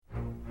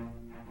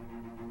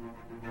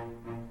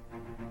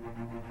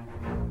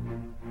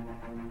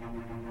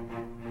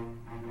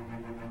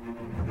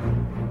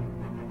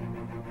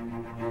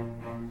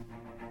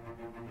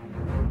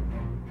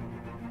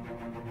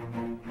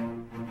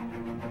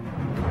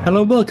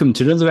Hello, welcome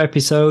to another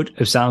episode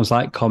of Sounds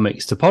Like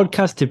Comics, the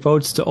podcast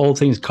devoted to all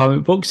things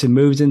comic books and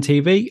movies and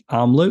TV.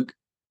 I'm Luke.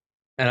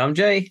 And I'm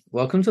Jay.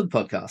 Welcome to the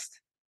podcast.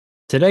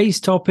 Today's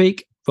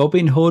topic,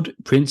 Robin Hood,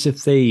 Prince of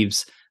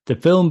Thieves, the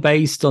film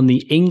based on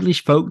the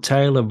English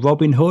folktale of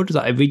Robin Hood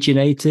that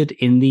originated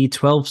in the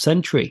 12th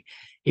century.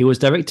 It was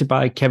directed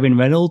by Kevin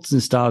Reynolds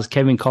and stars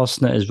Kevin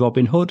Costner as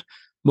Robin Hood,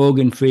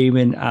 Morgan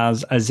Freeman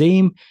as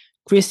Azeem,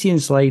 Christian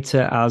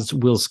Slater as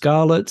Will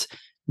Scarlett,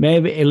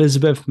 Mary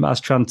Elizabeth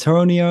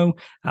Mastrantonio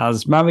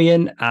as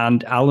Marion,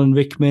 and Alan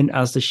Rickman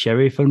as the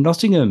Sheriff of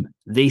Nottingham.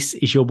 This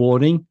is your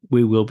warning.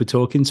 We will be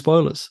talking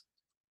spoilers.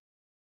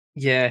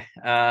 Yeah,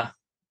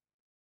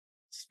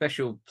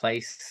 special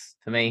place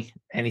for me.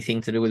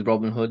 Anything to do with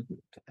Robin Hood,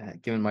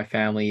 given my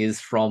family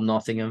is from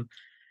Nottingham.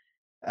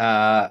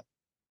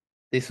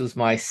 This was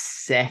my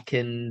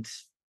second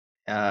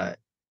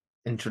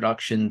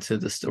introduction to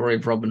the story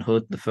of Robin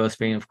Hood. The first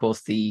being, of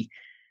course, the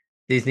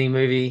Disney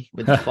movie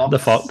with the fox. The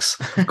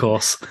fox, of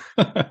course.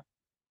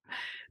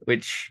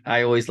 Which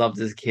I always loved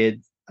as a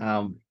kid.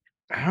 I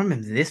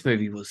remember this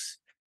movie was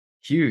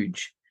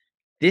huge.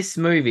 This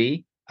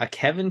movie, a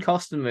Kevin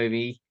Costner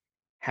movie,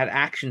 had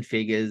action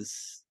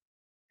figures,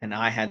 and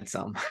I had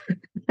some.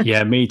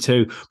 Yeah, me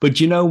too.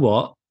 But you know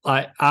what?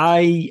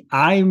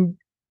 I'm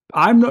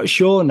not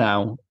sure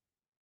now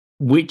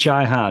which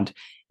I had.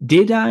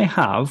 Did I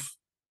have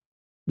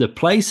the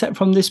playset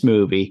from this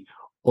movie,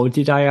 or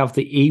did I have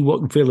the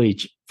Ewok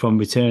village from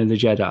Return of the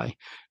Jedi?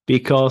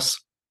 Because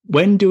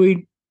when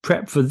doing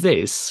prep for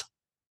this,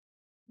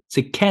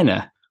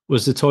 Kenner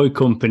was the toy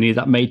company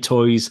that made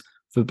toys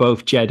for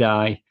both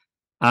Jedi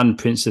and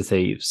Prince of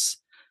Thieves.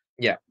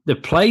 Yeah. The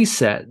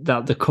playset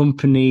that the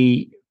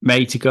company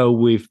made to go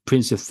with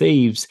Prince of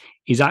Thieves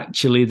is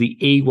actually the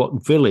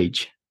Ewok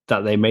village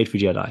that they made for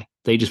Jedi.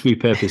 They just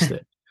repurposed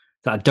it.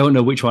 I don't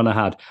know which one I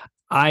had.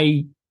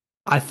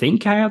 I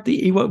think I had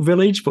the Ewok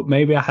village, but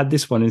maybe I had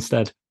this one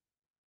instead.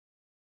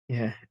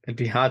 Yeah, it'd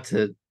be hard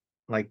to,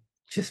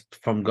 just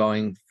from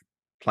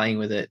playing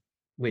with it,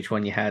 which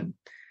one you had.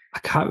 I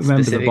can't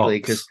remember the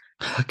box.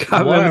 I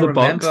can't remember the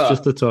box,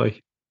 just the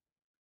toy.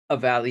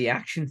 About the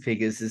action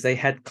figures is they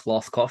had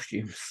cloth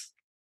costumes.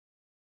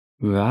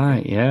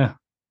 Right, yeah.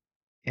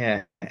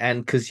 Yeah,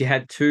 and because you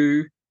had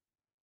two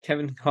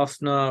Kevin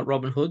Costner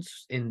Robin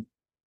Hoods in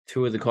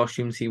two of the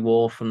costumes he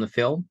wore from the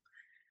film.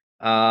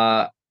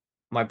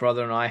 My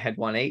brother and I had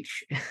one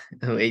each,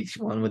 each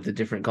one with a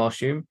different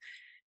costume.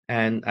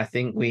 And I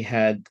think we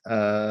had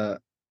an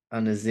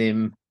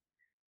Azeem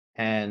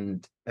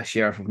and a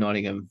Sheriff of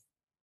Nottingham,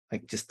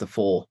 like just the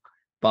four.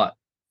 But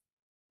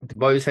the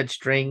bows had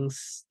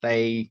strings.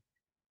 They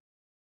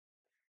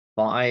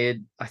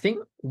fired. I think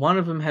one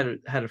of them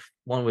had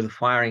one with a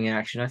firing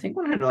action. I think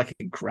one had like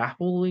a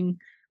grapple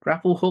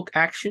hook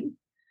action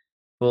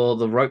for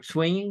the rope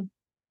swinging.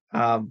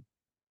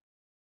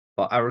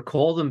 But I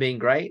recall them being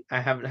great.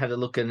 I haven't had a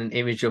look at an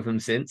image of them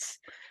since.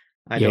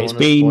 I don't want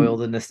to spoil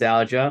the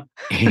nostalgia.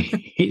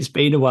 It's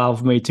been a while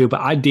for me too, but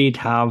I did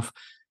have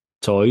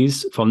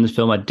toys from this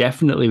film. I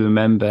definitely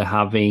remember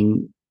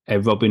having a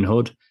Robin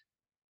Hood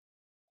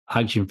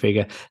action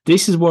figure.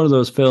 This is one of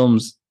those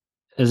films,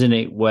 isn't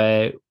it,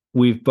 where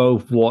we've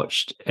both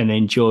watched and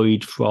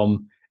enjoyed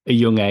from a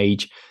young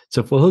age.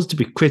 So for us to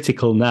be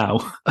critical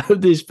now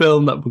of this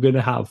film that we're going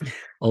to have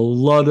a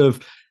lot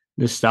of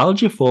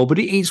nostalgia for, but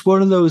it's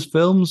one of those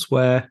films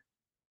where,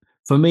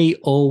 for me,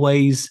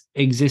 always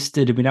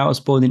existed. I mean, I was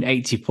born in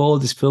 84.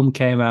 This film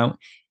came out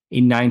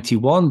in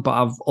 91, but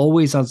I've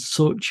always had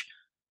such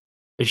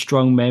a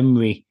strong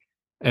memory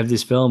of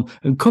this film.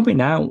 And coming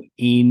out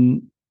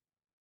in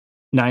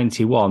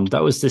 91,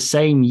 that was the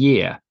same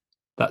year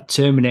that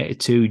Terminator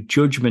 2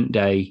 Judgment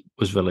Day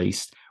was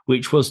released,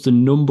 which was the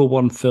number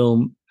one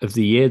film of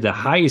the year, the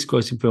highest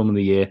grossing film of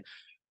the year.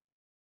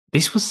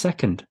 This was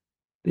second.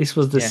 This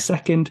was the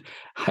second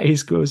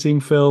highest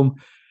grossing film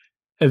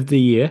of the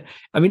year.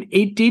 I mean,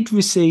 it did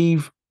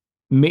receive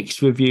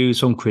mixed reviews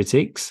from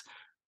critics.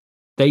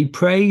 They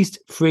praised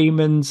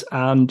Freeman's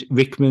and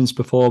Rickman's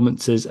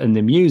performances and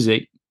the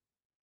music,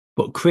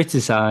 but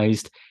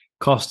criticized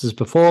Costner's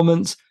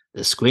performance,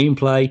 the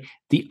screenplay,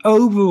 the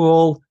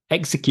overall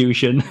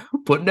execution.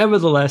 But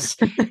nevertheless,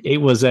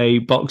 it was a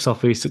box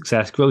office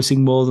success, grossing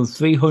more than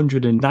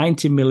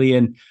 390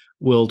 million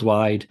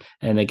worldwide,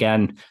 and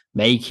again,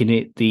 making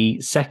it the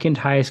second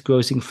highest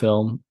grossing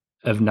film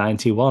of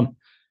 91.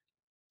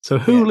 So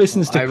who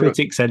listens to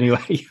critics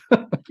anyway?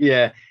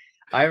 Yeah,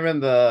 I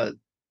remember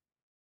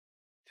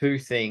two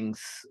things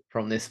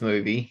from this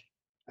movie.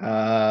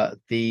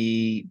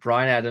 The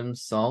Bryan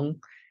Adams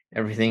song,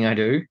 Everything I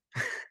Do.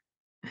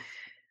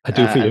 I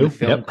Do For You. And the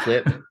film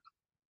clip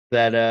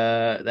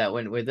that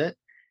went with it.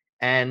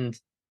 And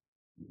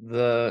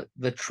the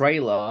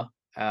trailer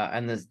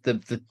and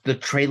the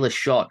trailer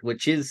shot,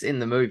 which is in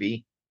the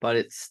movie, but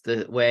it's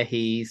where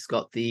he's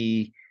got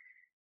the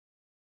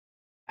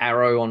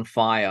arrow on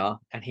fire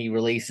and he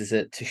releases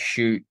it to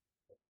shoot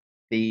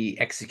the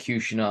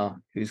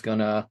executioner who's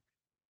gonna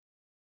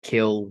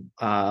kill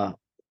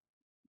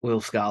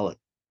Will Scarlett.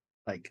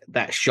 Like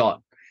that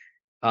shot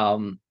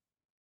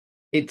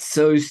it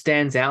so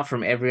stands out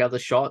from every other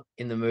shot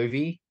in the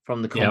movie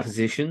from the Yeah.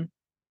 composition.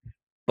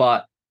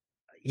 But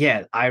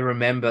yeah, I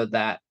remember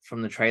that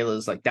from the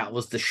trailers. Like that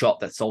was the shot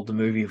that sold the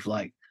movie of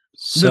like,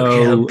 look how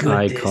So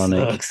good this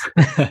iconic. looks.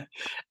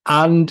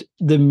 And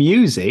the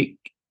music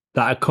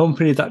that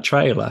accompanied that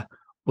trailer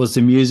was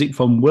the music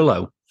from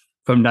Willow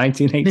from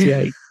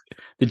 1988,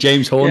 the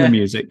James Horner Yeah,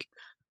 music.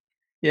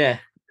 yeah.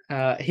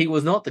 He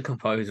was not the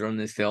composer on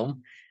this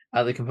film.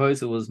 The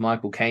composer was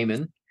Michael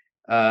Kamen.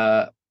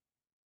 Uh,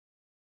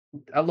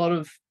 a lot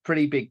of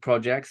pretty big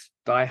projects.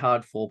 Die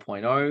Hard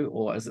 4.0,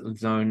 or as it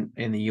was known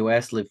in the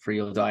US, Live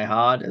Free or Die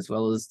Hard, as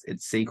well as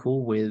its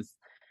sequel with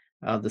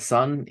The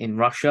Sun in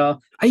Russia.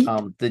 I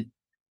The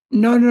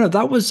No.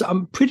 That was,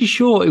 I'm pretty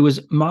sure it was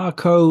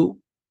Marco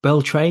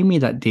Beltrami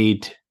that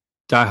did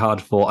Die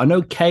Hard 4. I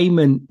know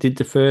Kamen did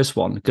the first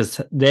one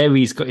because there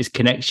he's got his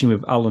connection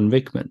with Alan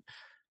Rickman.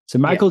 So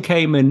Yeah, Michael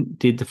Kamen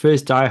did the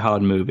first Die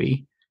Hard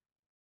movie.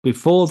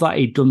 Before that,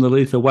 he'd done the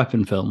Lethal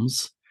Weapon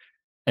films.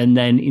 And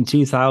then in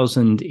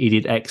 2000, he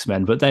did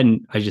X-Men. But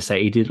then, as you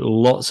say, he did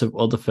lots of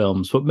other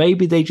films. But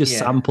maybe they just yeah.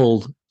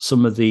 sampled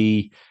some of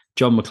the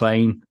John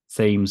McClane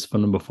themes for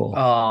number 4.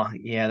 Oh,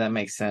 yeah, that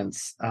makes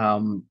sense.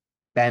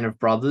 Band of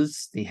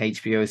Brothers, the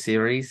HBO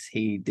series,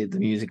 he did the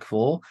music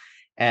for.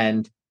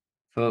 And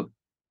for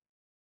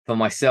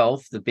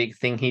myself, the big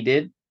thing he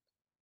did,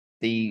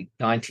 the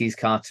 90s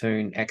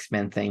cartoon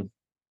X-Men theme.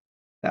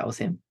 That was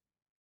him.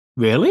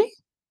 Really?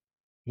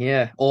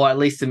 Yeah, or at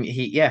least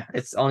yeah,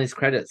 it's on his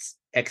credits.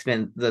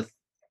 X-Men, the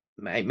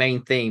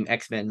main theme,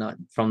 X-Men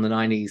from the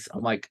 90s.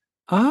 I'm like,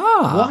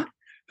 Ah, what?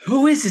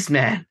 Who is this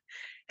man?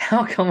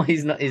 How come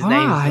he's not his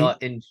name's ah,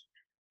 not in?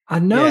 I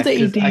know Yeah, that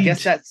he because I guess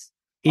did. that's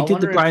He I did the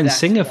wonder if Bryan that's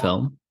Singer why.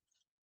 film.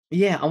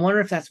 Yeah, I wonder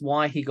if that's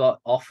why he got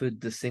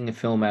offered the Singer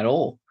film at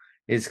all.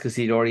 Is because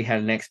he'd already had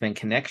an X-Men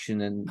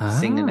connection and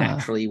Singer Ah,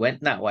 naturally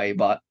went that way.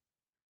 But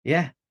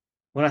yeah,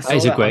 when I that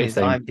is saw a that on great his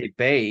thing.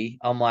 IMDb,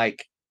 I'm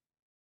like,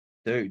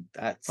 dude,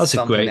 that's That's a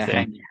something great to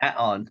hang thing. your hat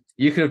on.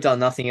 You could have done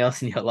nothing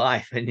else in your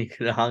life and you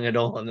could have hung it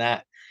all on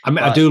that. I mean,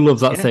 I But do love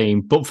that yeah,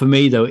 theme, but for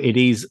me though, it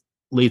is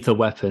Lethal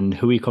Weapon,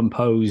 who he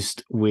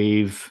composed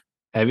with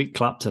Eric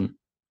Clapton.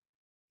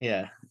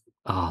 yeah,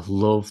 I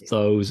love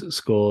those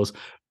scores.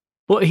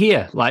 But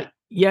here, like,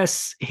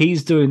 yes,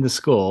 he's doing the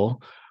score,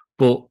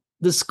 but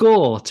the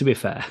score, to be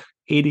fair,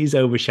 it is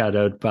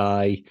overshadowed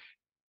by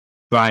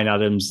Brian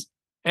Adams.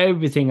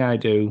 Everything I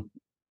do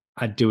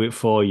it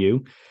for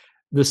you.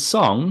 The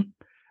song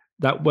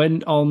that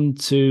went on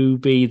to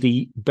be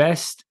the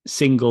best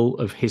single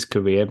of his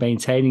career,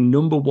 maintaining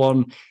number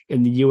one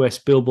in the US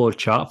Billboard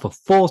chart for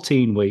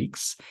 14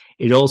 weeks.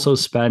 It also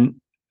spent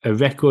a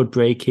record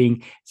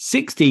breaking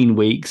 16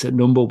 weeks at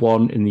number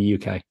one in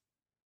the UK.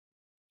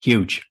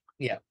 Huge.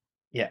 yeah,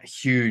 yeah,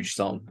 huge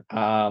song.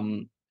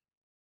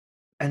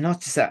 And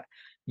not just that,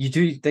 they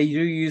do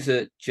use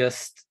it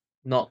just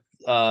not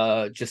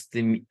just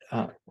the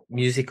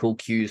musical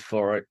cues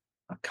for it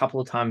a couple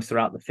of times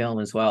throughout the film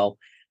as well.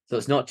 So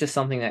it's not just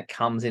something that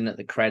comes in at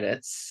the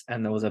credits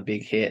and there was a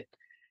big hit.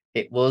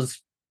 It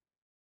was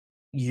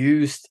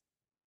used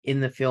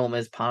in the film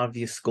as part of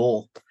your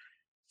score.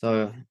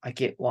 So I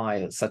get why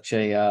it's such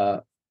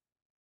a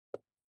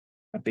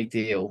big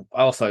deal.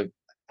 Also,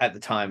 at the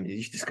time,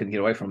 you just couldn't get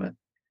away from it.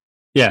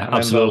 Yeah, I remember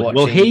absolutely.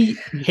 Well, watching.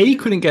 he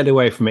couldn't get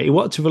away from it. He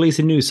wanted to release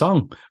a new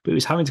song, but he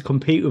was having to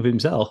compete with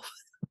himself.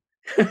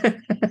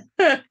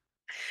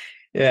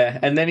 Yeah,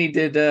 and then he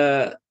did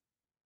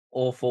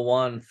All for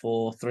One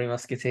for Three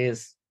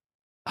Musketeers.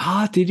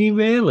 Ah, did he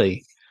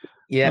really?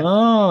 Yeah,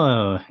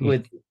 Oh,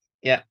 with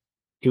yeah,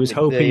 he was with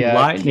the hoping Kiefer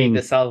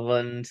lightning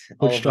Sutherland, would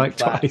Oliver strike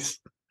Platt. twice.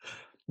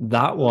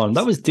 That one.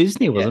 That was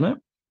Disney, Yeah, wasn't it?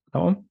 That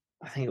one.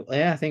 I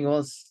think it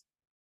was.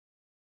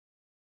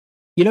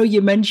 You know,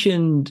 you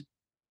mentioned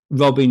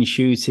Robin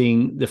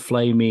shooting the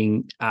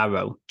flaming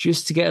arrow.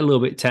 Just to get a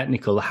little bit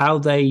technical, how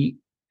they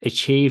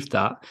achieved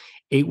that,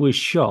 it was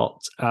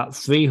shot at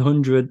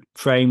 300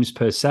 frames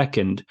per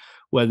second,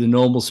 where the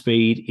normal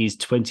speed is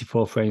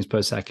 24 frames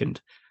per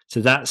second. So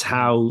that's Mm.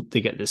 how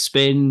they get the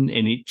spin,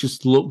 and it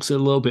just looks a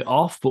little bit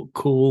off, but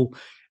cool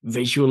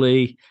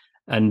visually.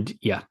 And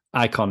yeah,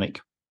 iconic.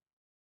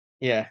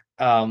 Yeah,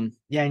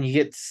 yeah, and you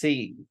get to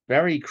see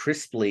very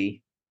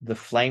crisply the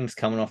flames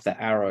coming off the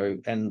arrow,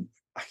 and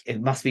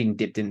it must be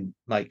dipped in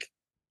like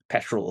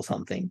petrol or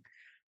something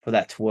for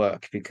that to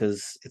work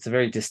because it's a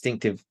very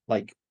distinctive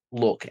like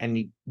look,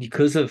 and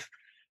because of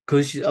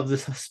the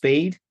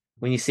speed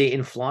when you see it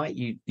in flight,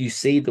 you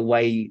see the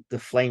way the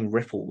flame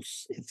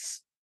ripples.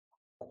 It's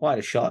quite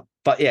a shot,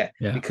 but yeah,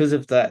 Yeah. because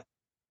of that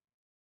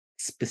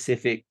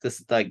specific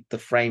this like the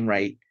frame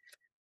rate,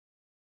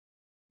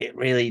 it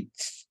really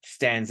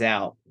stands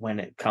out when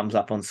it comes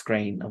up on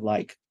screen of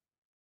like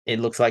it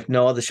looks like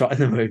no other shot in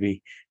the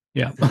movie.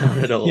 Yeah. Not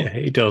at Yeah, all.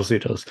 it does.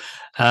 It does.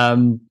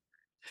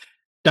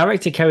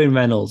 Director Kevin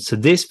Reynolds. So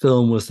this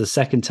film was the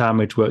second time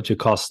I'd worked with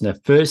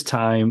Costner. First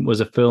time was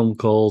a film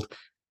called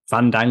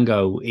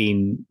Fandango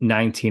in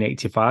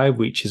 1985,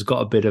 which has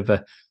got a bit of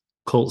a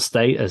cult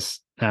status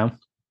now.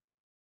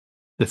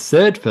 The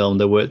third film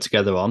they worked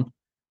together on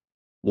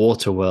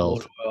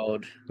Waterworld,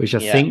 Waterworld. which I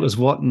Yeah. think was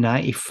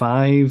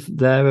 95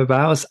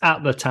 thereabouts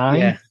at the time.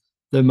 Yeah.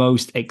 The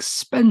most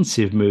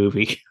expensive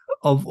movie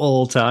of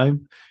all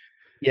time.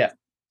 Yeah.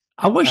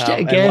 I watched it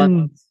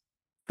again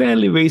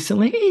fairly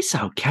recently. It's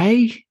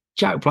okay.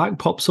 Jack Black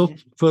pops up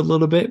for a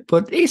little bit,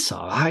 but it's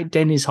all right.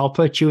 Dennis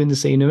Hopper chewing the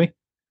scenery.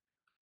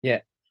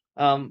 Yeah.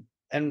 And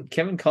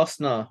Kevin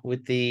Costner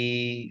with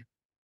the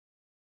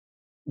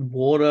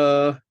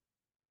water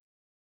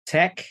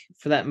tech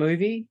for that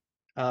movie.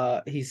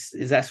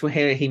 That's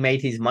where he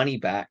made his money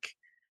back,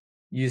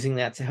 using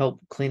that to help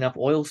clean up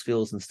oil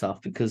spills and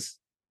stuff, because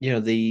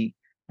the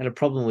had a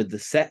problem with the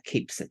set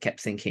kept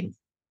sinking,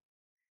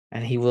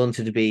 and he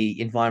wanted to be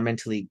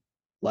environmentally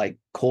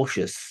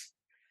cautious.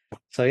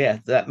 So yeah,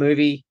 that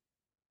movie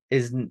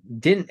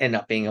didn't end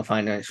up being a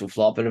financial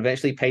flop, but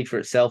eventually paid for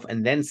itself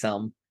and then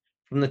some,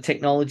 from the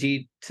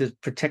technology to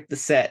protect the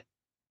set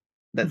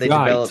that they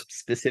developed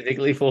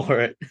specifically for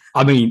it.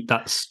 I mean,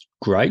 that's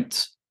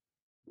great.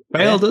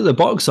 Failed at the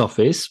box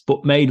office,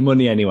 but made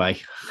money anyway.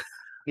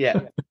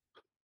 Yeah.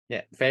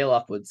 Yeah, fail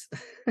upwards.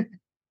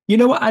 You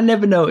know what I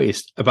never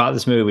noticed about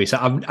this movie? So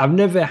I've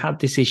never had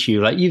this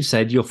issue. Like you've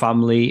said, your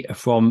family are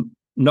from,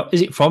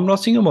 is it from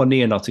Nottingham or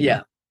near Nottingham?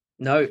 Yeah.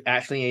 No,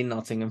 actually in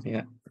Nottingham,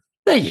 yeah.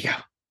 There you go.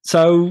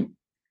 So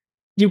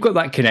you've got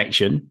that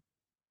connection.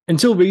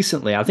 Until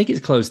recently, I think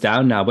it's closed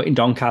down now, but in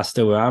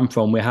Doncaster, where I'm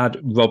from, we had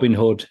Robin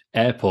Hood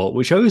Airport,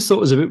 which I always thought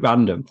was a bit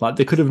random. Like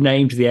they could have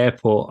named the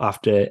airport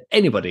after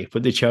anybody,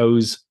 but they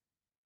chose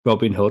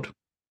Robin Hood.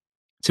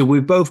 So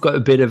we've both got a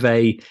bit of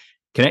a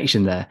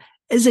connection there.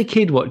 As a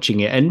kid watching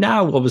it, and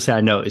now obviously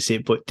I notice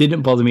it, but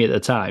didn't bother me at the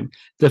time,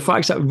 the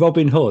fact that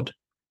Robin Hood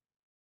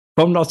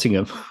from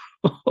Nottingham,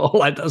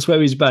 like that's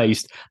where he's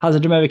based, has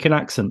an American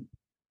accent.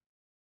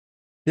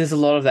 There's a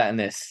lot of that in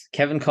this.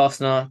 Kevin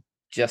Costner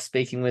just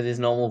speaking with his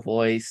normal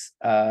voice.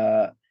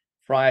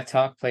 Friar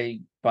Tuck,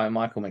 played by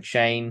Michael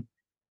McShane,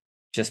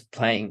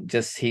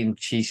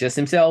 she's just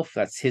himself.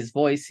 That's his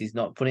voice. He's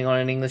not putting on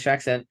an English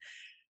accent.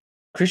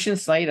 Christian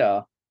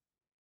Slater,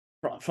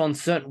 from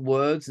certain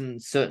words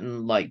and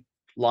certain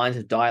lines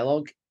of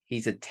dialogue,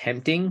 he's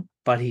attempting,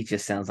 but he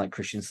just sounds like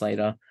Christian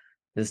Slater.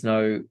 There's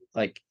no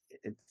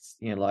it's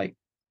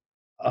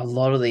a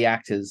lot of the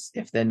actors,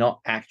 if they're not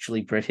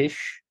actually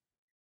British,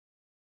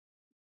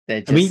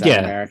 they're just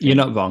American. You're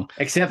not wrong.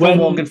 Except for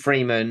Morgan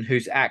Freeman,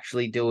 who's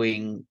actually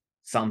doing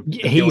something.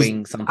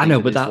 I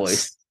know, but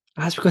that's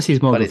because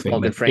he's Morgan Freeman.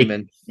 Morgan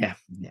Freeman. Yeah.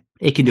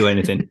 He can do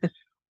anything.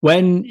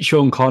 When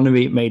Sean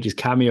Connery made his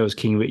cameo as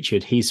King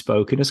Richard, he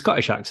spoke in a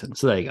Scottish accent.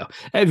 So there you go.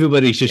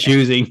 Everybody's just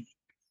using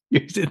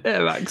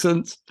their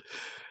accents.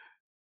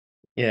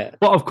 Yeah.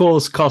 But of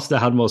course, Costner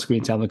had more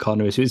screen time than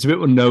Connery, so it's a bit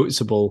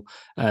unnoticeable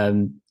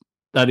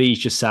that he's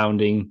just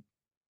sounding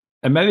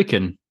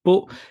American.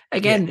 But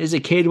again, as a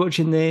kid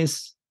watching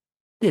this,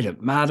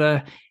 didn't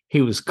matter.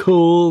 He was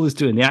cool, was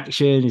doing the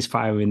action, he's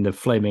firing the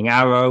flaming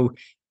arrow.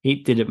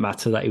 It didn't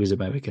matter that he was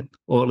American,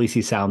 or at least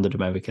he sounded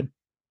American.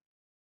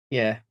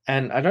 Yeah,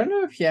 and I don't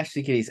know if you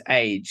actually get his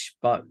age,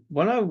 but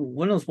when I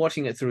was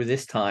watching it through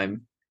this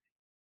time,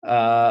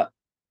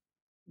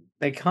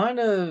 they kind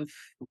of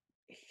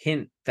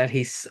hint that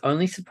he's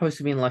only supposed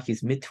to be in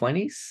his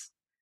mid-20s.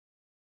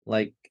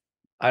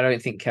 I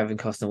don't think Kevin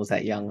Costner was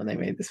that young when they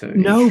made this movie.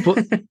 No,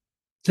 but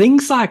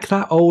things like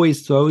that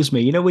always throws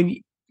me.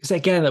 Because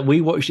again,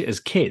 we watched it as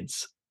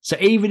kids. So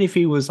even if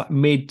he was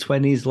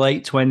mid-20s,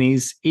 late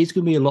 20s, he's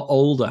going to be a lot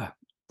older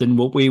than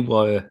what we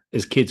were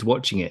as kids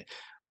watching it.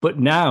 But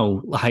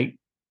now, late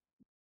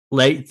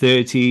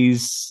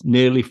 30s,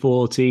 nearly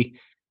 40,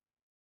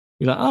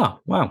 you're like, oh,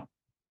 wow.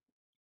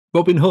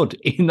 Robin Hood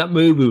in that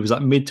movie was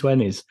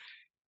mid-20s.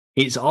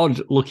 It's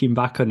odd looking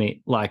back on it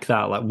like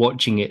that,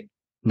 watching it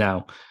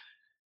now.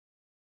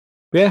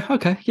 Yeah,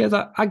 okay.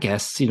 Yeah, I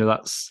guess,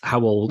 that's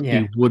how old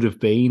he would have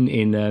been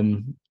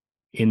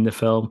in the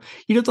film.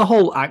 The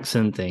whole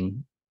accent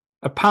thing,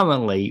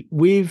 apparently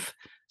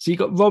so you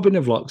got Robin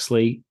of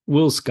Locksley,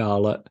 Will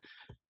Scarlett,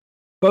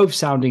 both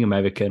sounding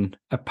American.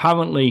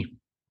 Apparently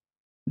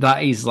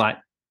that is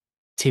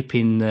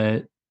tipping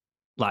the,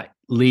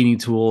 leaning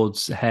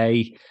towards,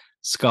 hey,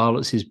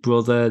 Scarlett's his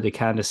brother. They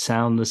kind of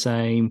sound the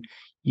same.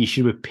 You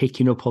should be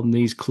picking up on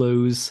these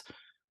clues.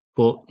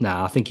 But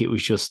I think it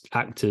was just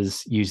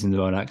actors using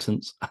their own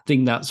accents. I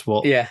think that's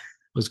what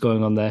was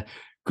going on there.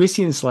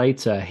 Christian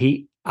Slater,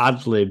 he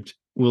ad-libbed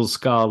Will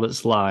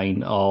Scarlett's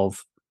line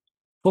of,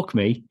 fuck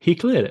me, he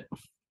cleared it.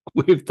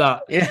 With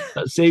that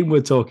scene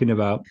we're talking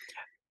about.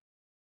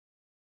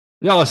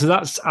 No, so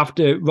that's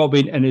after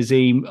Robin and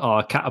Azeem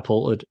are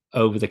catapulted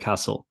over the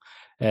castle.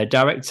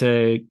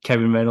 Director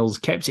Kevin Reynolds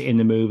kept it in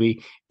the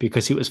movie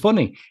because it was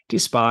funny,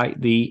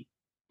 despite the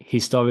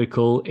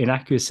historical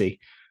inaccuracy.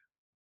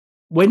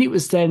 When it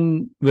was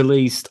then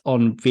released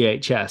on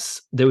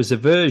VHS, there was a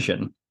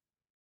version,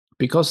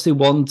 because they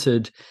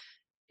wanted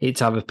it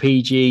to have a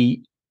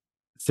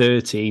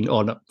PG-13,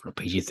 or not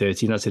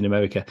PG-13, that's in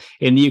America.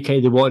 In the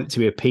UK, they wanted it to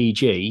be a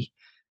PG.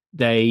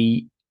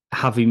 They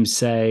have him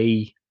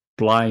say,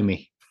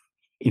 blimey,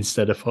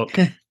 instead of fuck.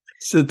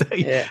 So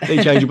Yeah.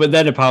 they changed it, but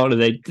then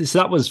apparently so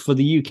that was for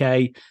the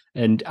UK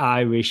and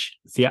Irish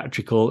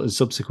theatrical and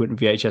subsequent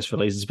VHS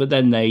releases. But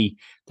then they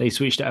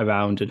switched it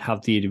around and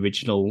have the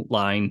original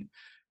line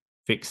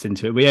fixed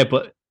into it. But yeah,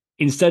 but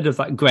instead of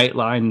that great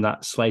line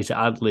that Slater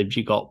ad libbed,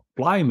 you got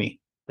blimey,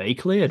 they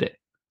cleared it.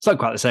 It's not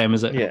quite the same,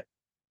 is it? Yeah.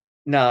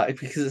 No,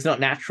 because it's not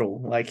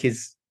natural. Like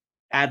his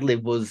ad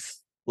lib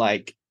was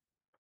like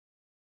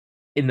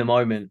in the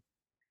moment,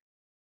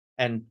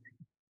 and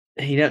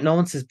no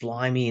one says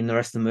blimey in the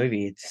rest of the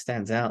movie. It just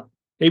stands out.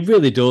 It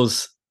really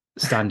does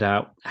stand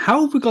out.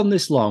 How have we gone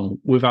this long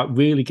without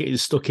really getting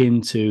stuck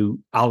into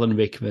Alan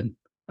Rickman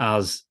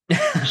as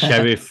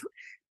Sheriff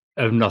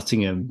of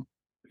Nottingham?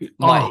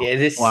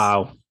 This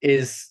Wow.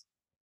 is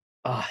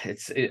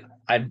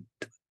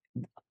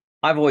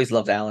I've always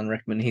loved Alan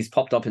Rickman. He's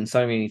popped up in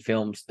so many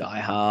films: Die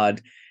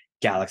Hard,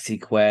 Galaxy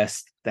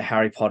Quest, the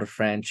Harry Potter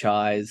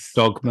franchise,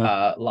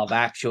 Dogma. Love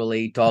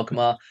Actually,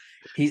 Dogma.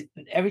 He's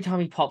every time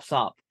he pops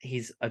up,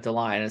 he's a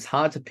delight, and it's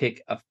hard to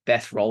pick a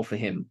best role for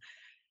him.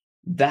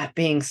 That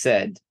being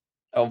said,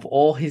 of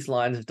all his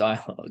lines of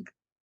dialogue,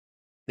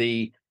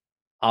 the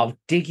 "I'll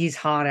dig his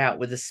heart out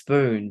with a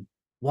spoon."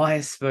 Why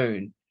a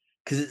spoon?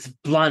 Because it's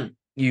blunt,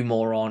 you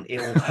moron. It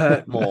will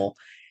hurt more.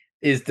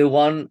 Is the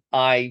one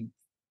I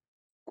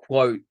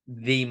quote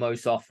the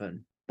most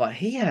often. But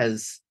he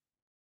has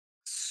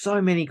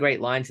so many great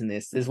lines in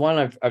this. There's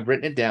one I've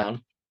written it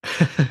down.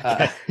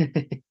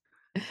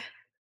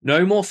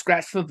 No more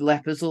scratch for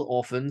lepers or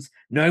orphans.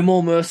 No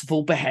more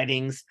merciful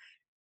beheadings.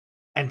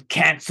 And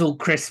cancel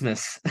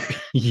Christmas.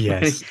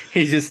 Yes.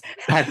 He's just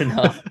had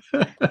enough.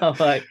 I'm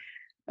like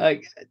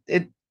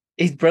it.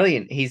 He's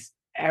brilliant. He's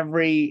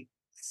every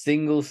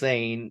single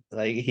scene.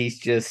 Like he's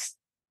just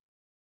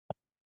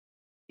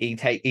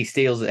he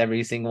steals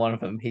every single one of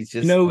them. He's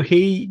just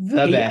he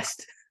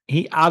best.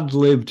 He ad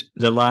libbed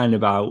the line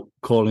about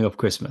calling up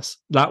Christmas.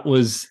 That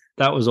was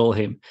all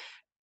him.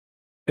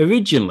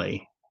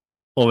 Originally,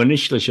 or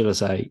initially, should I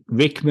say,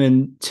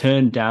 Rickman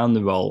turned down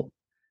the role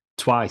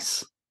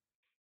twice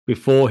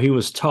before he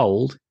was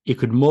told he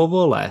could more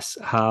or less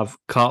have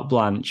carte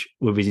blanche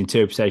with his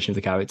interpretation of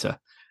the character.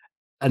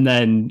 And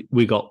then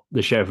we got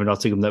the Sheriff of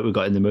Nottingham that we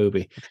got in the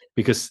movie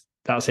because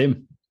that's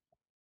him.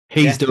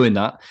 He's doing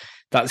that.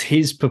 That's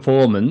his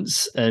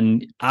performance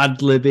and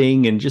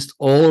ad-libbing and just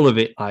all of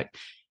it. Like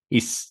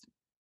he's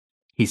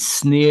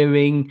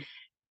sneering.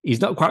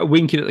 He's not quite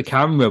winking at the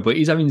camera, but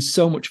he's having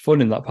so much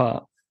fun in that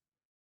part.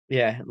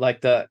 Yeah,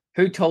 like the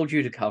 "who told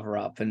you to cover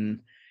up?" and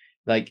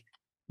like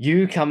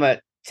you come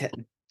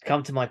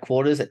to my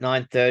quarters at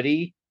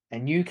 9:30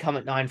 and you come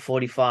at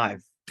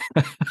 9:45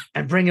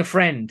 and bring a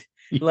friend.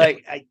 Yeah.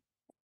 Like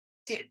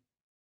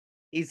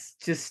he's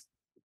just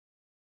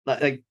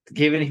like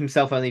giving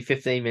himself only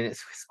 15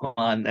 minutes with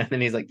one, and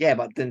then he's like, yeah,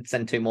 but then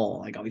send 2 more.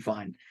 Like I'll be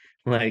fine.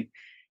 Like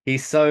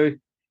he's so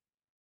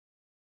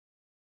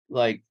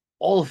like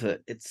all of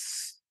it.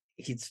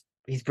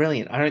 He's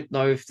brilliant. I don't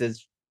know if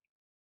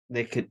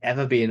there could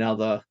ever be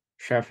another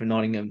Sheriff of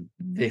Nottingham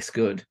this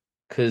good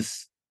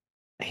because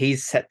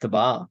he's set the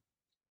bar.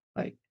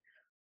 Like,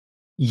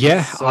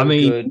 yeah, so I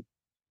mean, good.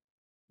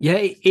 Yeah,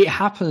 it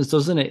happens,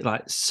 doesn't it?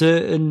 Like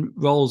certain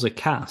roles are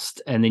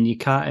cast, and then you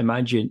can't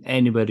imagine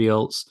anybody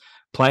else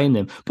playing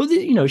them. But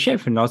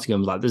Sheriff of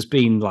Nottingham, like there's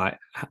been like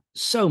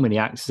so many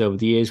actors over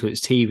the years, whether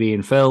it's TV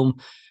and film,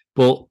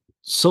 but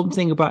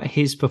something about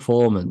his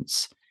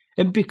performance,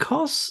 and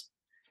because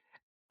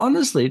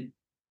honestly,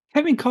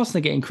 Kevin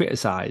Costner getting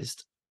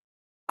criticised,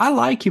 I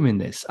like him in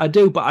this. I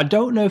do, but I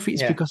don't know if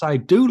it's because I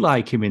do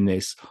like him in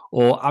this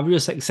or I've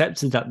just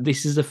accepted that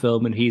this is the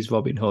film and he's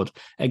Robin Hood.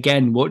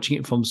 Again, watching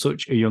it from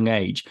such a young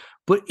age.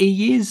 But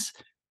he is,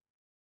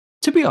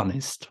 to be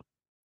honest,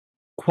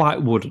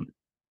 quite wooden.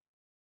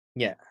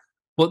 Yeah.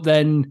 But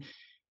then,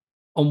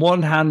 on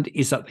one hand,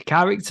 is that the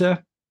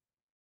character?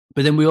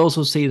 But then we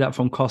also see that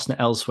from Costner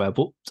elsewhere.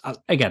 But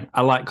again,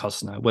 I like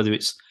Costner, whether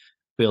it's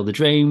Field of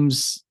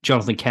Dreams,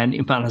 Jonathan Kent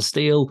in Man of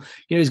Steel.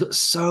 He's got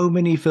so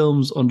many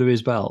films under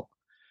his belt.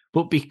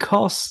 But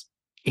because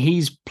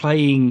he's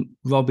playing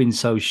Robin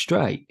so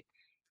straight,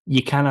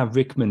 you can have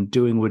Rickman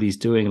doing what he's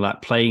doing,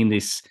 like playing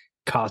this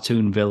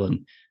cartoon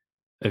villain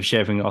of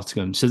Sheriff of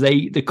Nottingham. So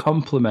they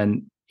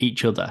complement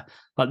each other.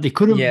 Like they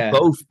couldn't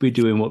both be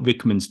doing what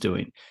Rickman's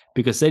doing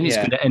because then it's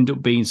going to end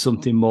up being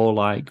something more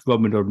like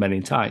Robin Hood Men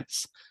in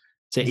Tights.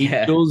 So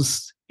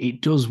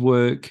it does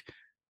work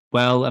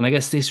well. And I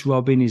guess this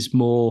Robin is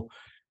more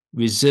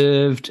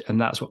reserved, and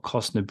that's what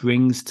Costner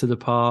brings to the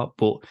part.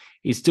 But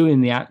he's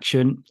doing the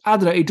action. I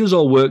don't know. It does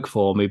all work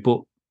for me,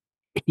 but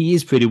he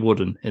is pretty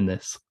wooden in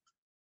this.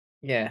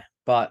 Yeah,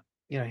 but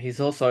he's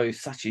also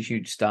such a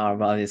huge star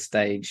by this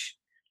stage.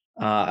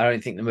 I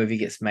don't think the movie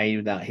gets made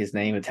without his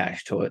name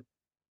attached to it.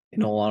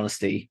 In all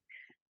honesty,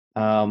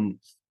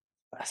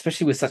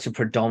 especially with such a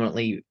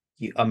predominantly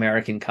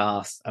American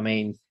cast. I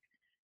mean,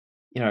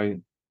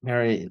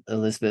 Mary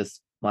Elizabeth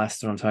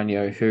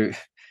Master-Antonio, who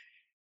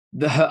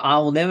I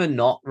will never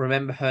not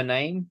remember her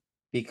name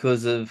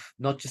because of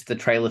not just the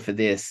trailer for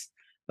this,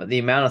 but the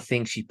amount of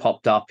things she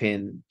popped up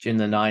in the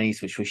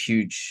 90s, which was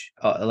huge,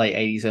 late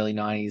 80s, early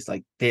 90s,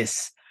 like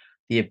this,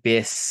 The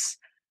Abyss,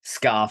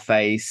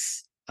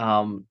 Scarface.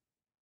 Well,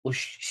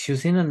 she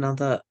was in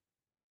another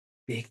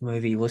big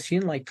movie. Was she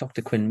in like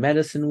Dr. Quinn,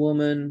 Medicine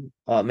Woman?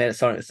 Oh,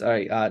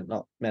 sorry,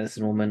 not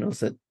Medicine Woman.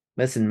 Was it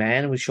Medicine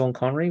Man with Sean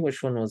Connery?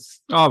 Which one was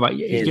Oh, right.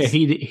 Yeah, his?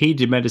 he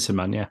did Medicine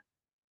Man, yeah.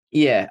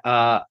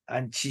 Yeah,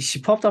 and she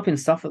popped up in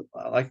stuff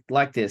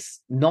like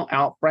this, not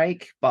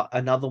Outbreak, but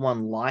another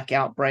one like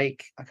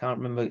Outbreak. I can't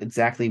remember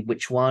exactly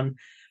which one,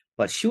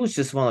 but she was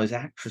just one of those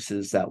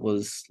actresses that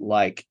was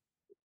like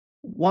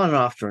one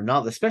after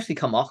another, especially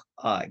come off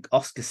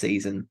Oscar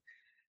season.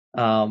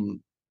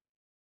 Um,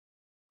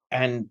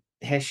 and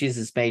here she is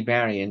as Maid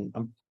Marian.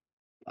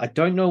 I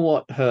don't know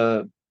what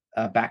her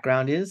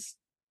background is,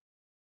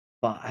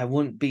 but I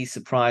wouldn't be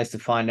surprised to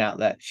find out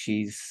that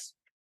she's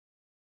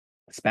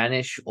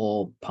Spanish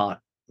or part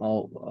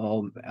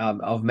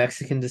of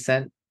Mexican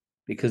descent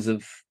because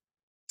of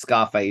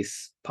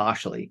Scarface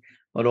partially,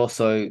 but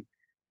also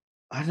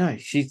I don't know.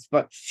 She's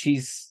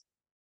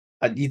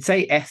you'd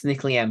say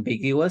ethnically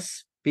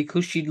ambiguous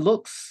because she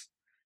looks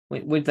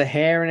with the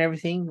hair and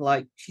everything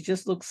like she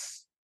just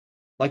looks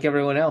like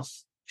everyone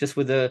else, just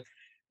with a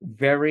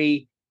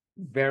very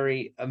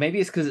very maybe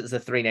it's because it's a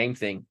three name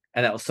thing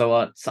and that was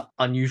so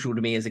unusual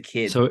to me as a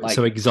kid. So Like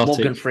Morgan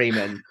exotic.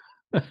 Freeman,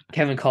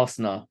 Kevin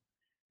Costner,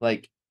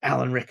 like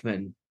Alan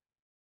Rickman,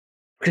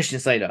 Christian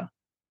Slater,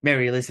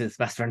 Mary Elizabeth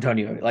Master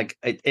Antonio. Like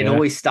it Yeah.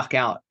 always stuck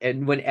out.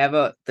 And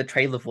whenever the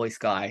trailer voice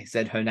guy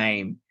said her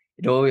name,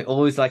 it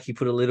always like he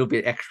put a little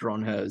bit extra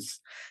on hers.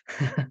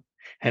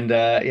 And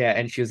yeah,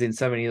 and she was in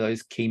so many of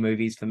those key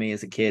movies for me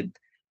as a kid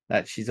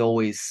that she's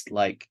always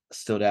like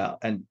stood out.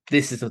 And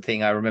this is the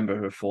thing I remember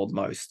her for the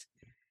most.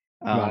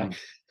 Right.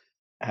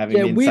 Having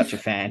Yeah, been such a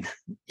fan.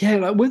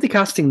 like with the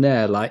casting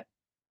there, like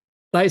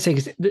I say,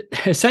 'cause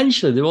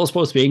essentially they're all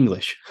supposed to be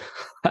English.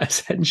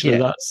 Essentially, Yeah,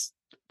 that's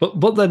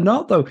but they're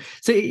not though.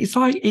 So it's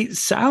like it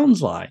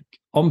sounds like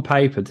on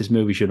paper this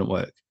movie shouldn't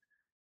work.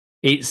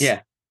 It's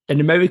yeah, an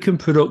American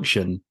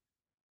production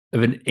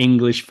of an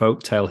English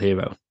folktale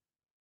hero.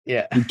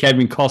 yeah, And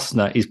Kevin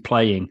Costner is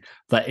playing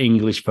that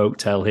English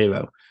folktale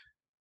hero.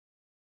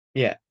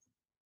 yeah,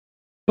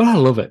 But I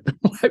love it.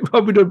 Like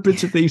Robin Hood,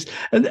 Prince of yeah. Thieves,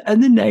 and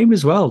the name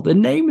as well. The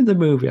name of the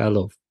movie I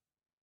love.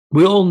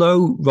 We all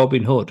know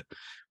Robin Hood,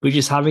 but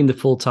just having the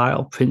full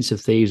title, Prince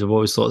of Thieves, I've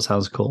always thought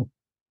sounds cool.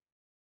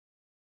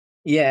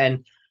 Yeah,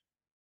 and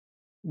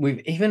we've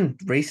even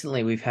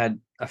recently we've had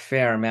a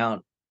fair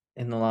amount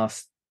in the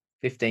last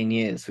 15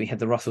 years. We had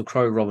the Russell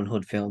Crowe Robin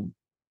Hood film.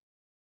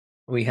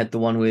 We had the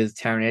one with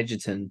Taron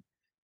Egerton.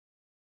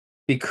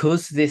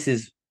 Because this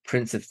is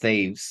Prince of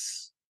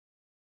Thieves,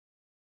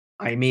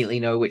 I immediately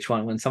know which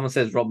one. When someone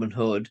says Robin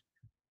Hood,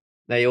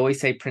 they always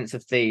say Prince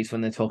of Thieves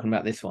when they're talking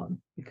about this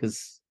one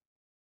because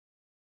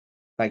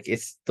like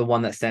it's the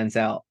one that stands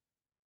out.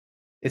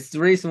 It's the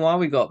reason why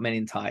we got Men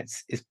in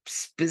Tights is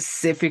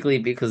specifically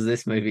because of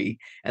this movie,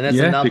 and that's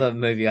Yeah, another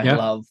movie I yeah,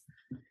 love.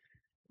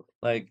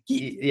 Like,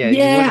 yeah,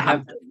 you wouldn't yeah.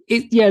 have,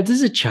 Yeah,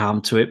 there's a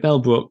charm to it. Mel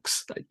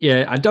Brooks.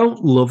 Yeah, I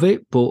don't love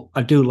it, but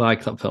I do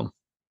like that film.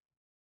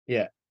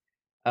 yeah.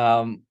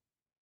 Um,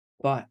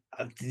 but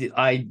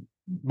I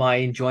my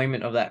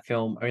enjoyment of that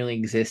film only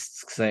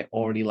exists because I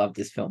already love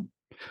this film.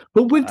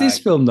 But with Uh, this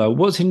film, though,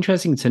 what's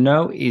interesting to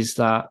know is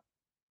that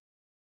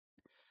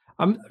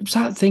I'm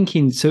sat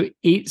thinking. So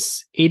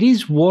it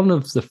is one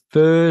of the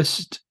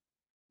first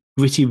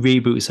gritty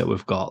reboots that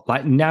we've got.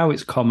 Like now,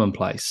 it's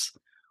commonplace.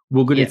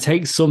 We're going to yeah,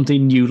 take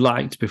something you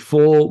liked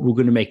before. We're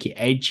going to make it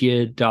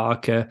edgier,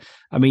 darker.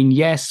 I mean,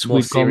 yes, more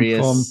we've gone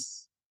from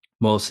serious.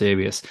 more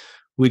serious.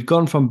 We'd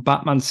gone from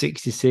Batman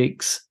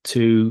 66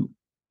 to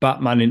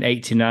Batman in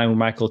 89 with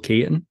Michael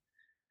Keaton.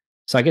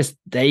 So I guess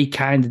they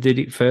kind of did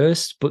it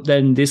first, but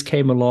then this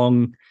came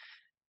along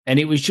and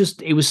it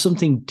was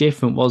something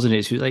different, wasn't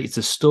it? So like, it's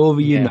a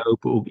story, Yeah,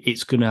 but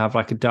it's going to have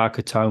like a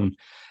darker tone.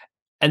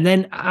 And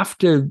then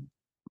after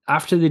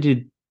they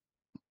did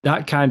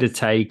that kind of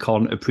take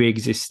on a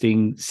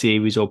pre-existing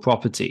series or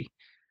property,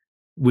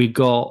 we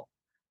got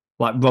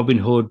like Robin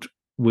Hood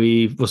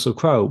with Russell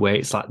Crowe, where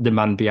it's like the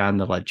man behind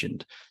the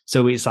legend.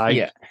 So it's like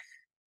yeah,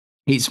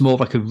 it's more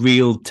like a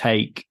real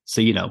take,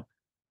 so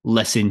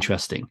less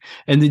interesting.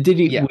 And they did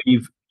it yeah,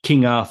 with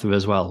King Arthur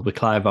as well, with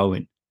Clive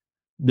Owen,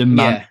 the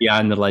man yeah,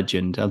 behind the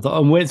legend. I thought I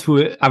went through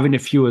it, having a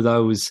few of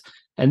those,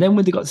 and then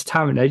when they got to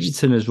Taron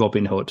Egerton as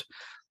Robin Hood,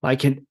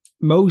 like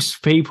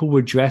most people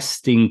were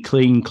dressed in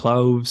clean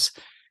clothes.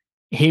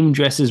 Him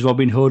dressed as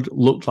Robin Hood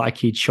looked like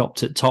he'd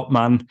shopped at Top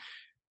Man.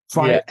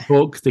 yeah, Friar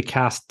Tuck, the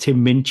cast,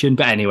 Tim Minchin.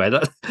 But anyway,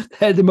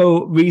 they're the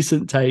more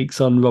recent takes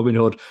on Robin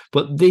Hood.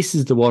 But this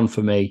is the one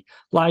for me.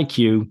 Like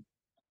you,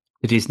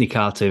 the Disney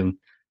cartoon,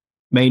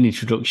 main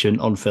introduction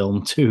on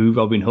film to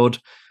Robin Hood.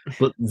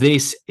 But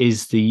this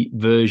is the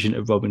version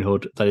of Robin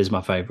Hood that is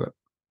my favorite.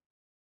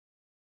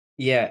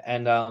 yeah.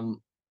 And I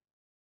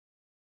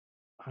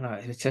don't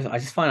know. I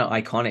just find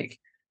it iconic.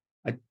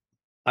 I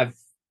I've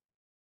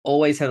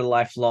always had a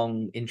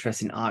lifelong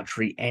interest in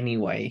archery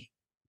anyway.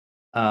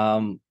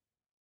 Um,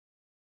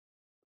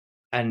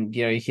 and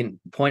you can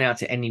point out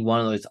to any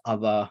one of those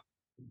other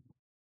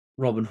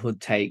Robin Hood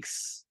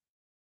takes,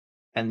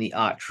 and the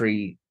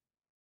archery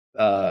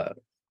uh,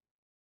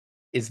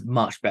 is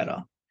much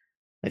better.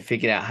 They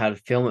figured out how to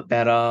film it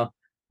better.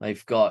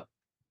 They've got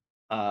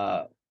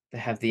they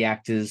have the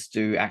actors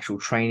do actual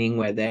training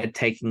where they're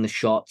taking the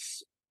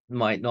shots.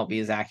 Might not be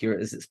as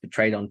accurate as it's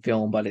portrayed on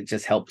film, but it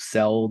just helps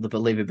sell the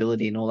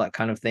believability and all that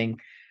kind of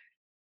thing.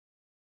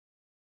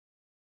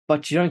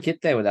 But you don't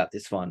get there without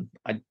this one.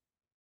 I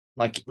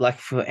like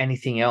for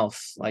anything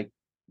else. Like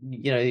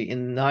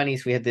in the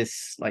 90s we had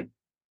this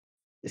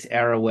this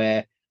era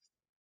where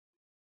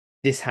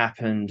this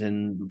happened,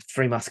 and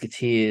Three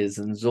Musketeers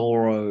and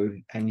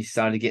Zorro,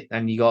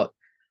 and you got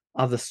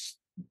other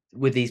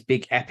with these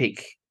big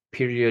epic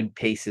period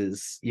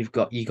pieces. You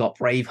got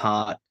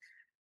Braveheart,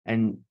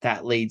 and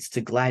that leads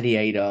to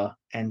Gladiator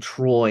and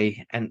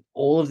Troy, and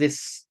all of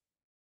these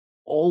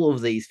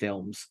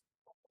films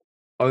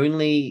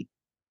only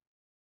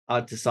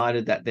are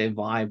decided that they're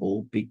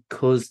viable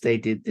because they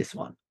did this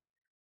one.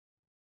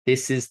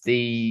 This is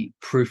the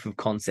proof of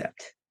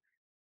concept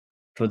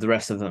for the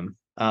rest of them.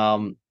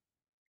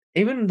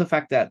 Even the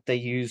fact that they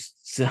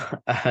used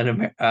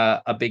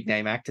a big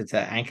name actor to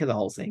anchor the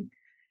whole thing.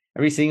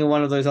 Every single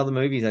one of those other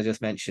movies I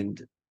just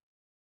mentioned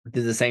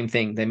did the same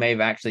thing. They may have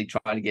actually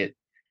tried to get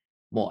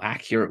more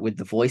accurate with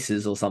the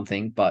voices or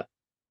something, but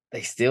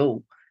they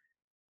still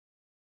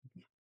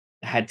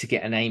had to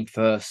get a name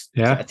first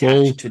to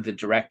attach to the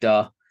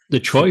director. The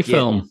Troy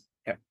film.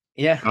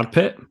 Yeah. Brad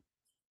Pitt.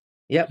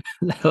 Yep.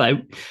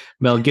 Like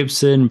Mel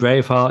Gibson,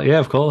 Braveheart. Yeah,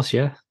 of course.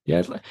 Yeah.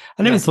 Yeah.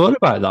 I never thought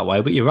about it that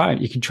way, but you're right.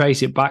 You can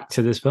trace it back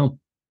to this film.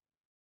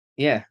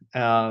 Yeah.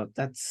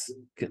 That's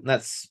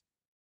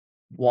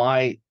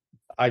why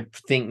I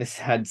think this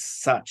had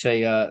such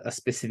a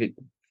specific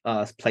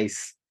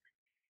place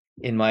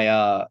in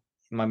my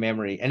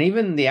memory. And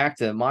even the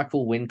actor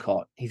Michael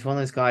Wincott, he's one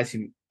of those guys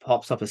who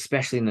pops up,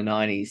 especially in the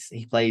 90s.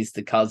 He plays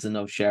the cousin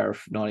of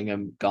Sheriff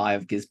Nottingham, Guy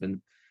of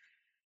Gisborne.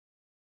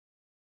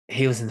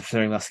 He was in the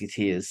Three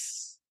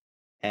Musketeers,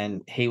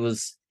 and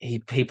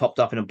he popped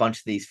up in a bunch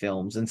of these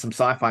films and some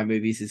sci-fi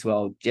movies as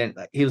well.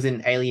 He was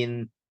in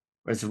Alien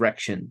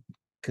Resurrection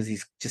because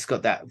he's just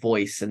got that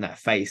voice and that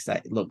face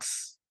that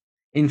looks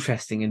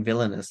interesting and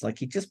villainous. Like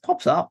he just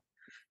pops up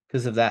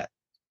because of that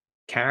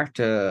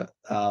character,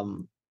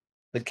 the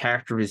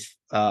character of his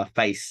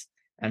face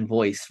and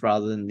voice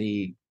rather than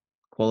the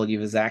quality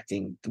of his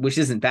acting, which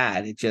isn't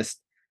bad. It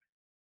just,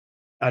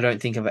 I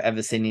don't think I've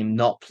ever seen him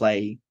not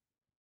play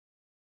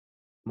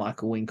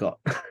Michael Wincott.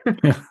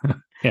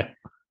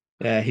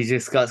 Yeah, he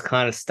just got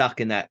kind of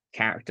stuck in that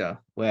character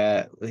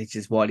where which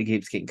is why he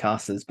keeps getting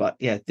casters. But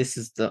yeah, this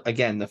is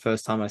the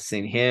first time I've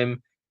seen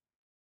him,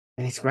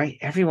 and it's great.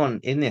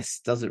 Everyone in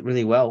this does it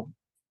really well.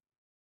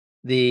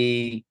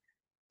 The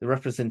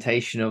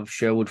representation of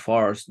Sherwood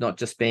Forest not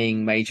just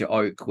being Major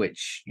Oak,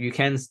 which you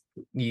can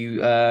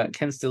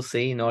still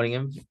see in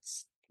Nottingham.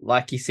 It's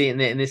like you see it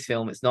in this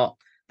film.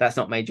 That's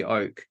not Major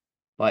Oak,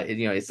 but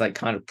it's like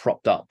kind of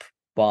propped up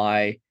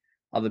by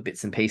other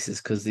bits and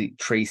pieces because the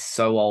tree's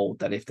so old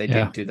that if they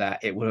didn't do that,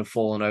 it would have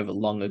fallen over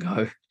long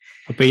ago.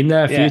 I've been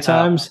there a few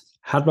times,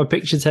 had my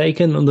picture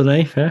taken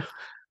underneath.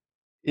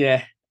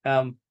 Yeah.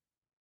 And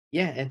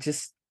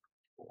just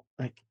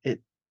like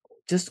it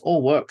just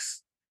all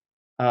works.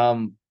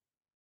 Even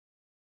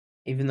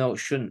though it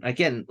shouldn't.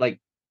 Again,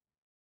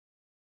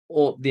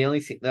 or the only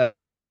thing that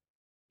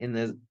in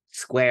the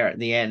square at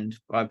the end,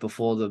 right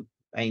before the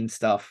main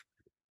stuff,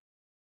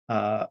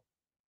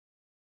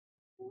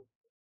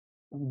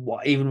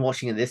 even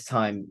watching it this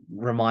time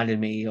reminded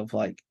me of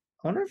I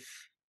wonder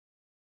if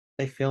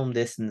they filmed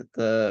this in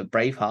the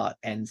Braveheart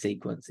end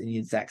sequence in the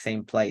exact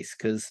same place,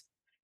 because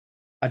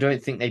I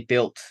don't think they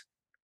built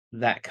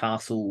that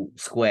castle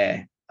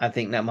square. I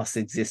think that must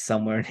exist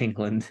somewhere in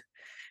England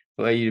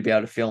for you to be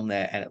able to film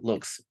there, and it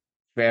looks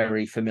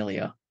very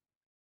familiar.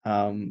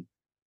 And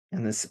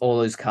there's all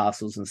those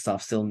castles and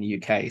stuff still in the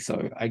UK,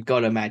 so I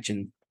gotta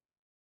imagine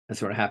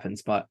that's what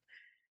happens. But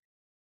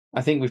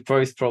I think we've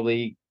both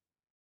probably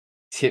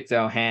tipped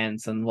our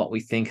hands on what we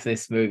think of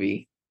this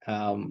movie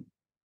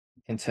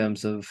in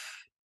terms of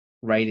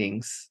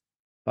ratings.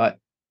 But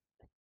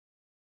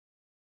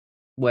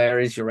where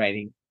is your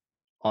rating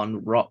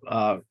on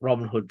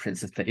Robin Hood,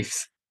 Prince of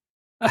Thieves?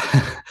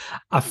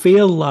 I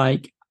feel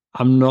like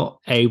I'm not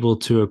able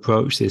to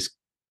approach this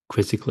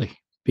critically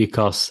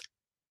because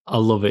I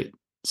love it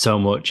so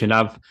much, and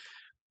I've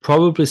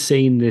probably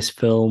seen this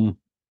film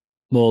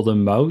more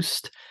than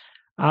most.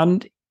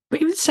 But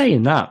even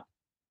saying that,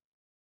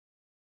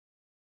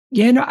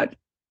 the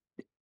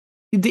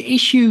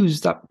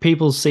issues that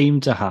people seem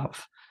to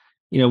have,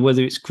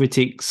 whether it's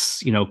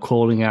critics,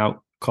 calling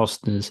out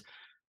Costner's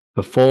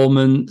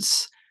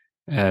performance,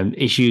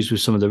 issues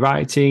with some of the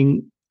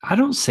writing, I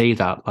don't see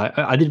that. Like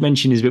I did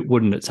mention he's a bit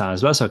wooden at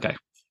times, but that's okay.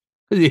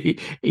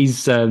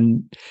 He's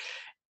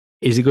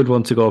a good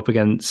one to go up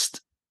against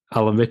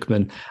Alan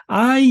Rickman.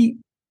 I'm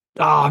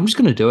just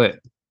going to do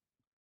it.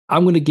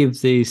 I'm going to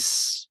give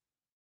this.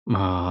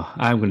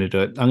 I'm going to do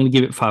it. I'm going to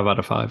give it 5 out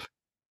of 5.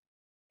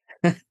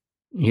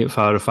 You get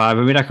 5 out of 5.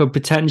 I mean, I could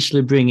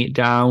potentially bring it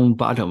down,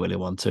 but I don't really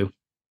want to.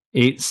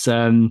 It's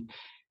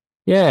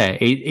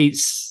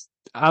it's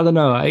I don't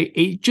know.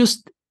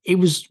 It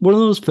was one of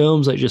those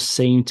films that just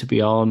seemed to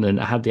be on, and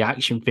I had the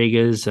action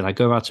figures, and I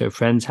go out to a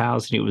friend's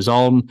house, and it was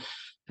on.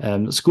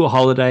 School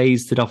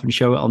holidays, they'd often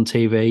show it on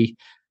TV.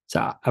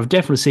 So I've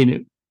definitely seen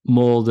it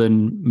more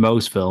than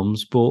most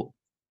films, but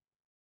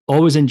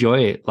always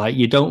enjoy it. Like,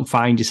 you don't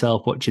find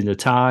yourself watching the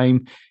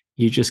time;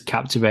 you're just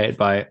captivated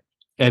by it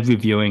every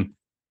viewing.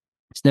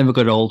 It's never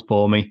got old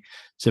for me.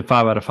 So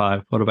 5 out of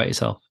 5. What about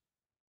yourself?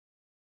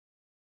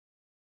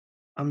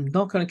 I'm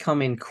not going to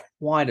come in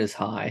quite as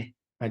high.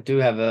 I do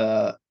have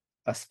a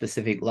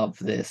specific love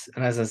for this,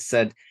 and as I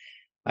said,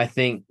 I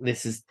think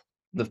this is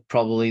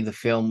probably the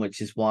film,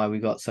 which is why we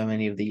got so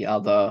many of the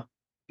other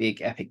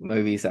big epic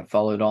movies that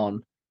followed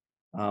on.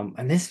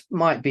 And this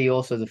might be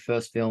also the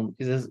first film,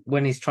 because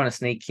when he's trying to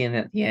sneak in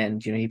at the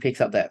end, he picks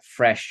up that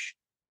fresh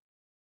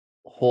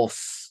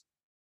horse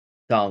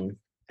dung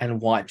and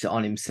wipes it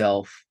on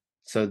himself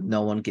so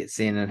no one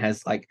gets in, and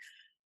has, like,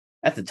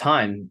 at the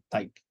time,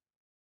 like,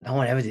 no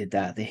one ever did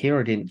that. The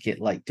hero didn't get,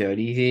 like,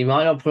 dirty. He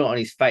might not put it on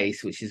his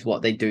face, which is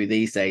what they do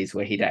these days,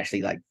 where he'd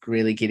actually, like,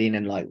 really get in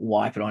and, like,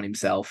 wipe it on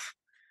himself,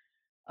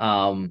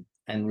 and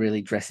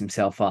really dress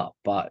himself up.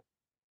 But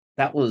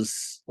that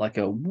was like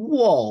a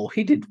whoa,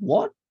 he did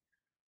what?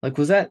 Like,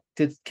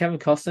 did Kevin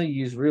Costner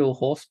use real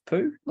horse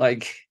poo?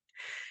 Like,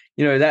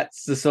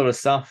 that's the sort of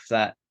stuff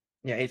that,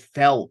 it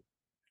felt,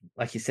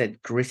 like you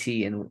said,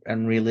 gritty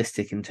and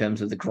realistic in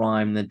terms of the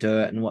grime, the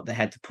dirt, and what they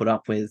had to put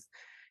up with.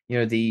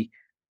 The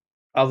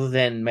Other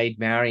than Maid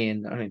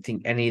Marian, I don't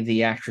think any of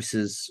the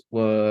actresses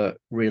were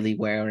really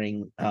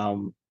wearing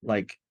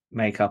like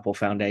makeup or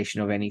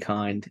foundation of any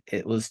kind.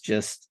 It was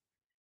just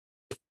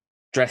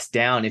dressed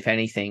down, if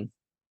anything,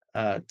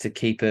 to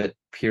keep it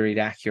period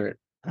accurate.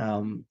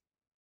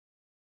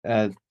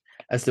 Uh,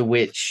 as the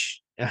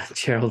witch,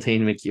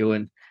 Geraldine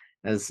McEwen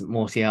as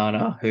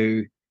Mortiana,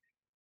 who,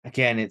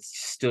 again, it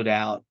stood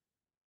out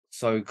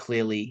so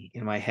clearly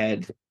in my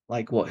head,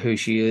 like who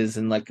she is,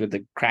 and like with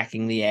the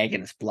cracking the egg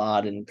and its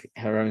blood and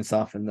her own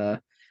stuff, and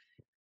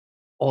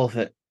all of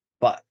it.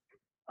 But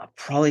I'm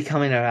probably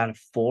coming around a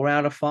 4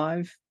 out of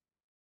 5.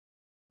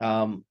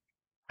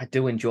 I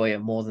do enjoy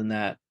it more than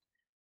that.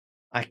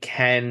 I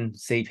can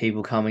see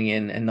people coming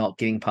in and not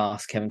getting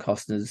past Kevin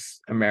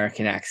Costner's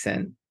American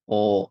accent,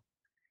 or,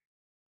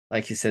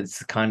 like you said,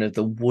 it's kind of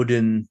the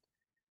wooden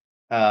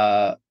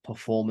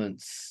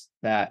performance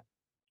that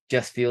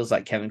just feels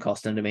like Kevin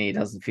Costner to me. It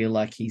doesn't feel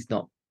like he's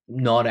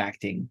not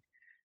acting,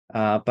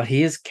 but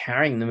he is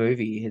carrying the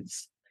movie.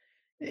 It's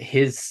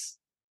his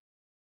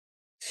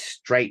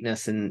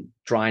straightness and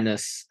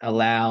dryness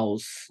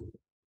allows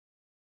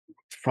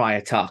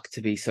Friar Tuck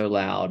to be so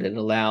loud. It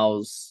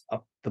allows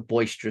the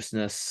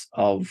boisterousness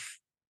of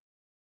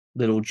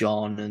Little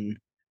John, and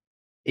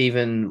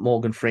even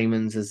Morgan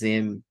Freeman's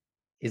Azeem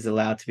is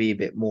allowed to be a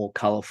bit more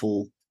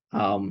colorful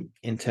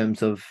in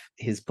terms of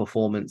his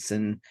performance,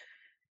 and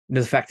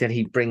the fact that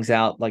he brings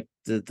out, like,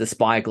 the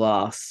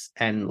spyglass,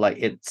 and, like,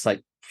 it's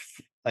like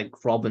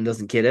Robin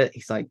doesn't get it.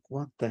 He's like,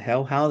 what the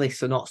hell? How are they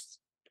so not?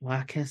 Well,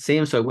 I can't see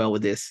him so well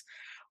with this.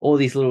 All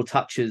these little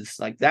touches,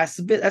 like,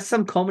 that's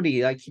some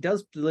comedy. Like, he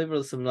does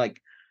deliver some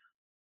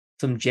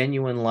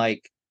genuine,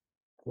 like,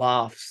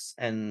 laughs,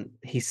 and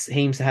he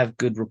seems to have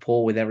good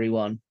rapport with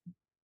everyone.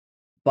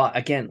 But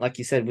again, like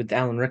you said, with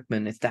Alan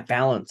Rickman, it's that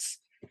balance.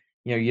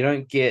 You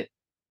don't get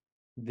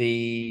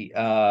the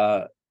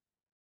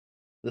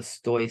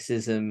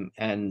stoicism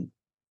and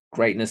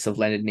greatness of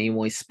Leonard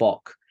Nimoy's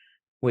Spock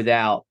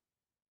without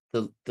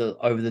the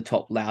over the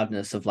top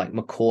loudness of, like,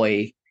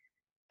 McCoy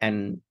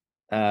and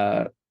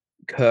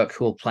Kirk,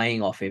 who are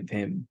playing off of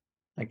him.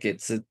 Like,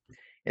 it's a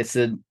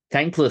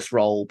thankless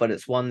role, but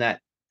it's one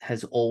that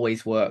has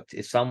always worked.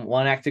 If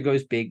one actor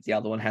goes big, the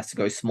other one has to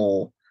go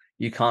small.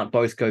 You can't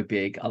both go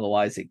big,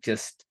 otherwise it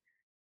just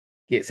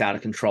gets out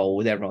of control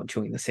with everyone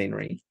chewing the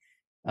scenery.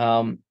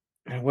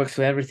 It works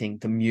for everything.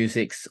 The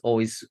music's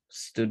always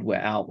stood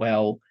out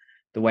well.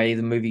 The way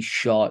the movie's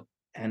shot,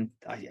 and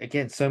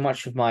again, so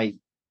much of my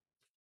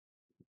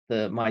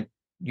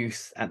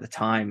youth at the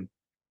time,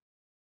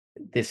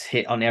 this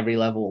hit on every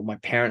level. My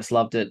parents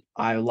loved it.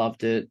 I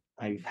loved it.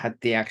 I had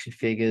the action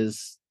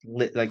figures.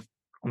 Like,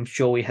 I'm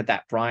sure we had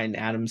that Bryan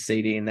Adams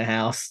CD in the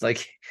house.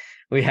 Like,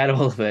 we had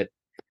all of it.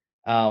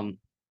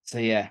 So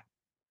yeah,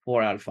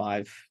 4 out of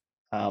 5.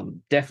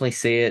 Definitely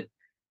see it.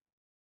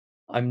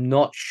 I'm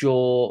not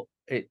sure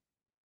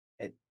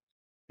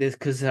there's,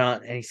 because there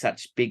aren't any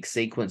such big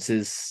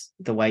sequences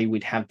the way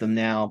we'd have them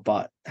now.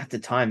 But at the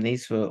time,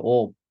 these were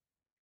all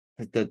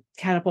the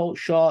catapult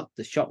shot,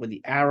 the shot with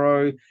the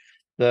arrow,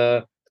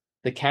 the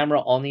camera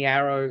on the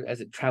arrow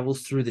as it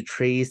travels through the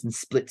trees and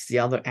splits the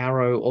other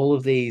arrow. All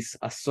of these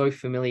are so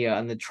familiar,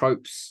 and the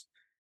tropes,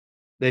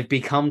 they've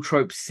become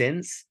tropes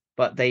since,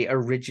 but they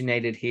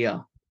originated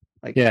here.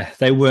 Like, Yeah,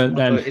 they weren't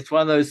then. It's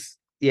one of those.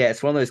 Yeah,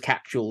 it's one of those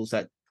capsules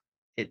that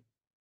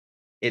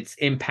its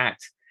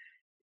impact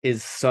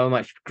is so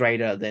much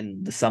greater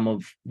than the sum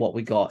of what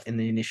we got in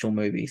the initial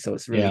movie. So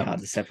it's really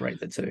hard to separate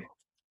the two.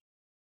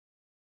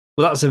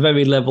 Well, that's a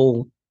very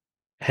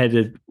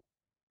level-headed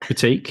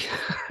critique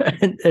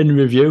and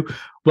review.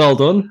 Well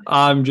done.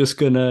 I'm just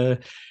gonna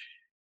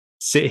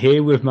sit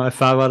here with my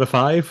 5 out of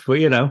 5,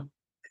 but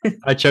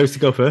I chose to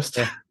go first.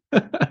 Yeah.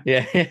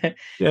 Yeah, Yeah,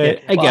 Well,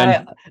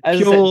 again, as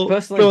I said, personal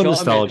pure enjoyment,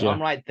 nostalgia.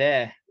 I'm right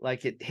there.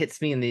 Like it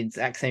hits me in the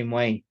exact same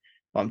way.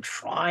 I'm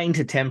trying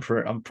to temper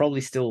it. I'm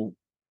probably still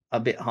a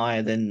bit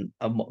higher than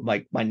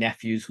like my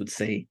nephews would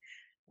see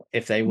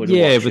if they were to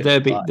Yeah, watch but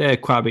it. they're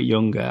quite a bit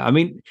younger. I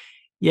mean,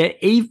 yeah,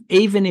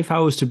 even if I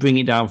was to bring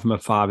it down from a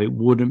 5, it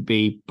wouldn't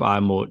be by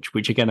much.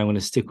 Which again, I'm going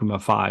to stick with my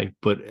 5,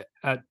 but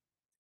a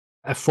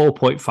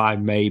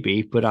 4.5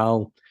 maybe. But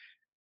I'll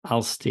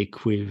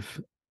stick with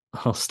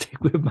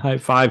my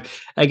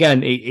 5.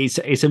 Again,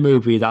 it's a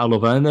movie that I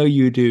love. I know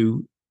you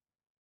do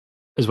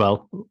as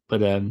well.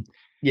 But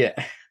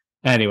Yeah.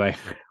 anyway,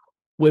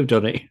 we've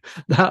done it.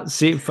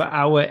 That's it for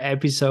our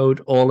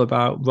episode all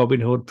about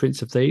Robin Hood,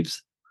 Prince of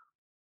Thieves.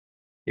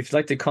 If you'd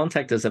like to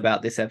contact us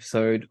about this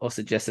episode or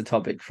suggest a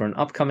topic for an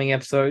upcoming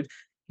episode,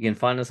 you can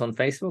find us on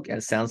Facebook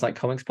at Sounds Like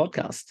Comics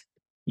Podcast.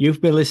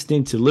 You've been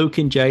listening to Luke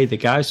and Jay, the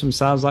guys from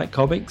Sounds Like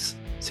Comics.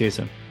 See you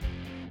soon.